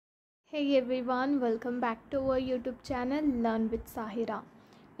Hey everyone, welcome back to our YouTube channel Learn with Sahira.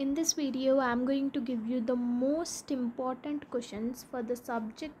 In this video, I am going to give you the most important questions for the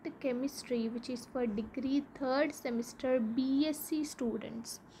subject chemistry, which is for degree 3rd semester BSc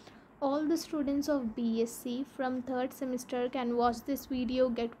students. All the students of BSc from 3rd semester can watch this video,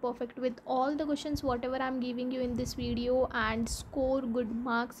 get perfect with all the questions whatever I am giving you in this video, and score good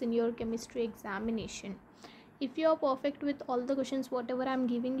marks in your chemistry examination. If you are perfect with all the questions whatever I'm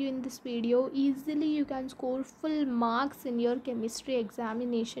giving you in this video, easily you can score full marks in your chemistry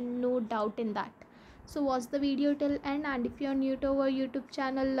examination, no doubt in that. So watch the video till end, and if you are new to our YouTube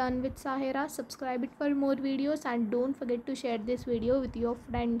channel Learn with Sahira, subscribe it for more videos, and don't forget to share this video with your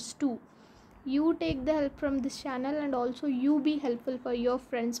friends too. You take the help from this channel, and also you be helpful for your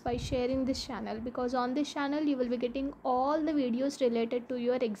friends by sharing this channel, because on this channel you will be getting all the videos related to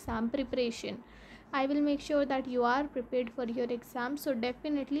your exam preparation. I will make sure that you are prepared for your exam, so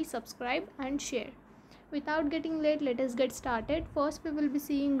definitely subscribe and share. Without getting late, let us get started. First, we will be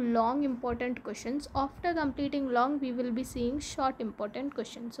seeing long important questions. After completing long, we will be seeing short important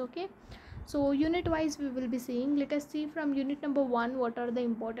questions. Okay, so unit wise we will be seeing. Let us see from unit number 1 what are the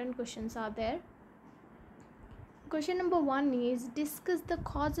important questions are there. Question number 1 is, discuss the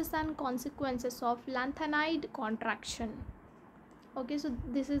causes and consequences of lanthanide contraction. Okay, so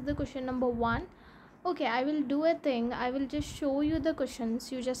this is the question number 1. Okay, I will do a thing. I will just show you the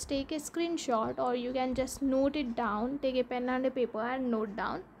questions. You just take a screenshot, or you can just note it down. Take a pen and a paper and note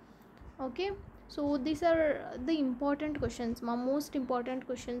down. Okay, so these are the important questions, my most important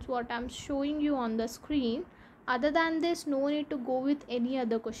questions what I'm showing you on the screen. Other than this, no need to go with any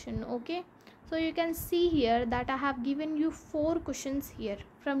other question. Okay, so you can see here that I have given you 4 questions here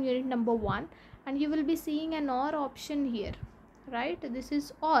from unit number 1, and you will be seeing an OR option here, right? This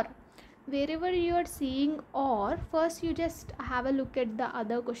is OR. Wherever you are seeing OR, first you just have a look at the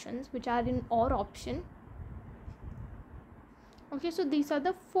other questions which are in OR option. Okay, so these are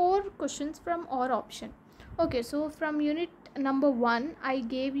the 4 questions from OR option. Okay, so from unit number 1, I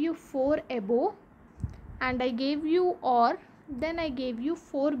gave you 4 above, and I gave you OR, then I gave you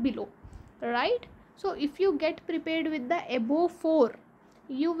 4 below, right? So if you get prepared with the above 4,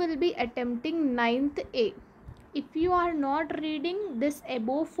 you will be attempting 9th A. If you are not reading this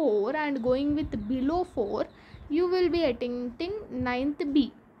above 4 and going with below 4, you will be attempting 9th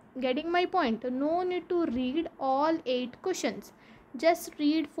B. Getting my point? No need to read all 8 questions. Just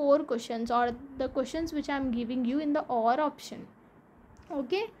read 4 questions, or the questions which I am giving you in the OR option.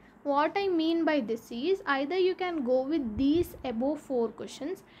 Okay, what I mean by this is, either you can go with these above 4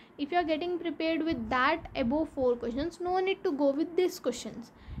 questions. If you are getting prepared with that above 4 questions, no need to go with these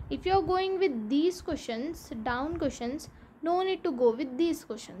questions. If you are going with these questions, down questions, no need to go with these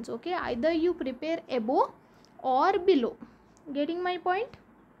questions. Okay, either you prepare above or below. Getting my point?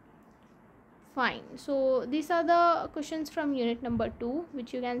 Fine. So these are the questions from unit number 2,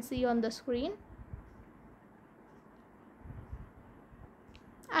 which you can see on the screen.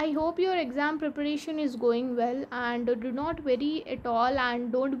 I hope your exam preparation is going well, and do not worry at all,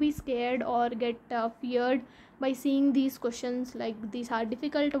 and don't be scared or get feared by seeing these questions like these are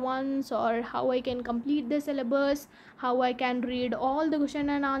difficult ones, or how I can complete the syllabus, how I can read all the question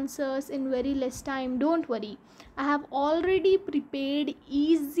and answers in very less time. Don't worry. I have already prepared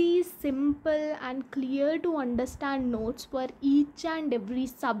easy, simple and clear to understand notes for each and every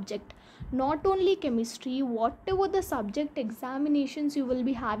subject. Not only chemistry, whatever the subject examinations you will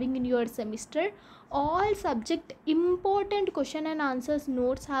be having in your semester, all subject important question and answers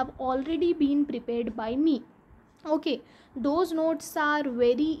notes have already been prepared by me. Okay, those notes are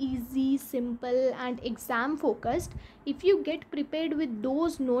very easy, simple and exam focused. If you get prepared with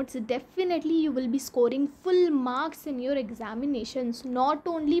those notes, definitely you will be scoring full marks in your examinations. Not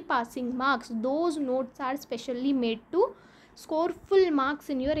only passing marks, those notes are specially made to score full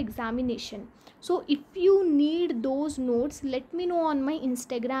marks in your examination. So if you need those notes, let me know on my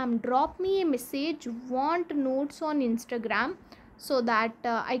Instagram. Drop me a message, want notes on Instagram, so that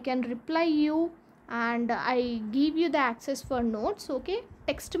I can reply you and I give you the access for notes. Okay,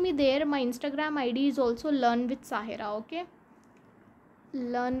 text me there. My Instagram ID is also Learn with Sahira. Okay,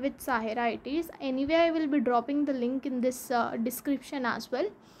 Learn with Sahira it is. Anyway, I will be dropping the link in this description as well.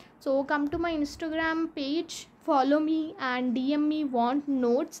 So come to my Instagram page, follow me and DM me want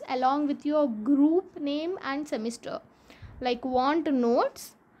notes along with your group name and semester. Like want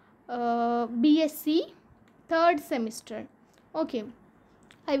notes, BSc 3rd semester. Okay,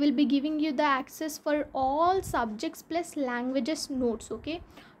 I will be giving you the access for all subjects plus languages notes, okay?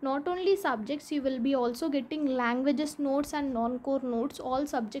 Not only subjects, you will be also getting languages notes and non-core notes, all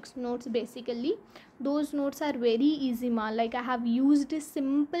subjects notes basically. Those notes are very easy, ma. Like I have used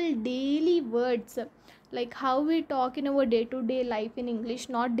simple daily words, like how we talk in our day-to-day life in English,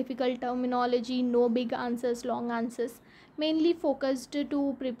 not difficult terminology, no big answers, long answers, mainly focused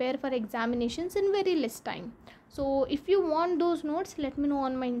to prepare for examinations in very less time. So if you want those notes, let me know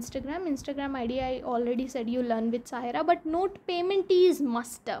on my Instagram ID. I already said you learn with Sahira, but note payment is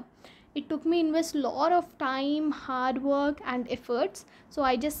must. It took me invest lot of time, hard work and efforts, so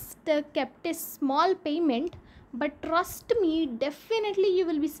I just kept a small payment, but trust me, definitely you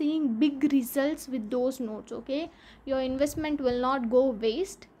will be seeing big results with those notes, okay? Your investment will not go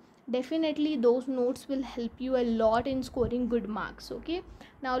waste. Definitely those notes will help you a lot in scoring good marks, okay?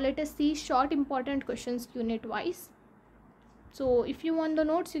 Now let us see short important questions unit wise. So if you want the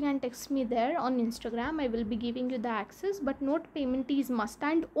notes, you can text me there on Instagram. I will be giving you the access, but note payment is must,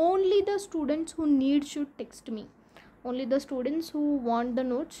 and only the students who need should text me. Only the students who want the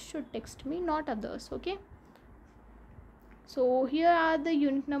notes should text me, not others, okay? So here are the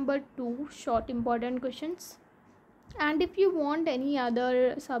unit number 2 short important questions. And if you want any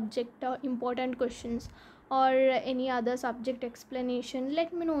other subject important questions or any other subject explanation,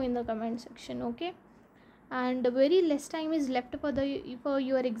 let me know in the comment section, okay? And very less time is left for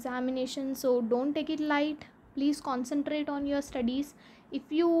your examination, so don't take it light. Please concentrate on your studies. If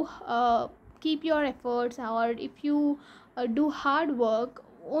you keep your efforts, or if you do hard work,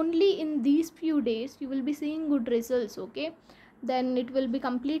 only in these few days you will be seeing good results, okay? Then it will be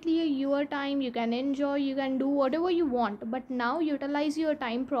completely your time. You can enjoy, you can do whatever you want, but now utilize your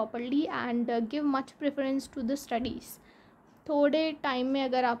time properly and give much preference to the studies. थोड़े time में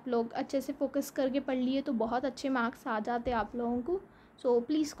अगर आप लोग अच्छे से focus करके पढ़ लिए तो बहुत अच्छे मार्क्स आ जाते हैं आप लोगों को. So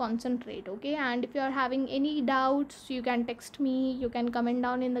please concentrate, okay? And if you are having any doubts, you can text me, you can comment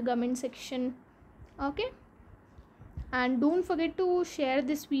down in the comment section, okay? And don't forget to share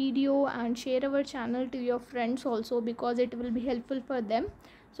this video and share our channel to your friends also, because it will be helpful for them.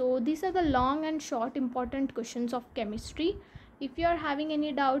 So these are the long and short important questions of chemistry. If you are having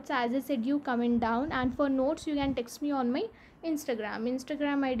any doubts, as I said, you comment down, and for notes you can text me on my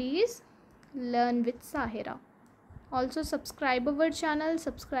Instagram ID is learn with Sahira. Also subscribe our channel,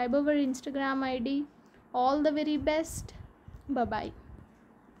 subscribe our Instagram ID. All the very best. Bye bye.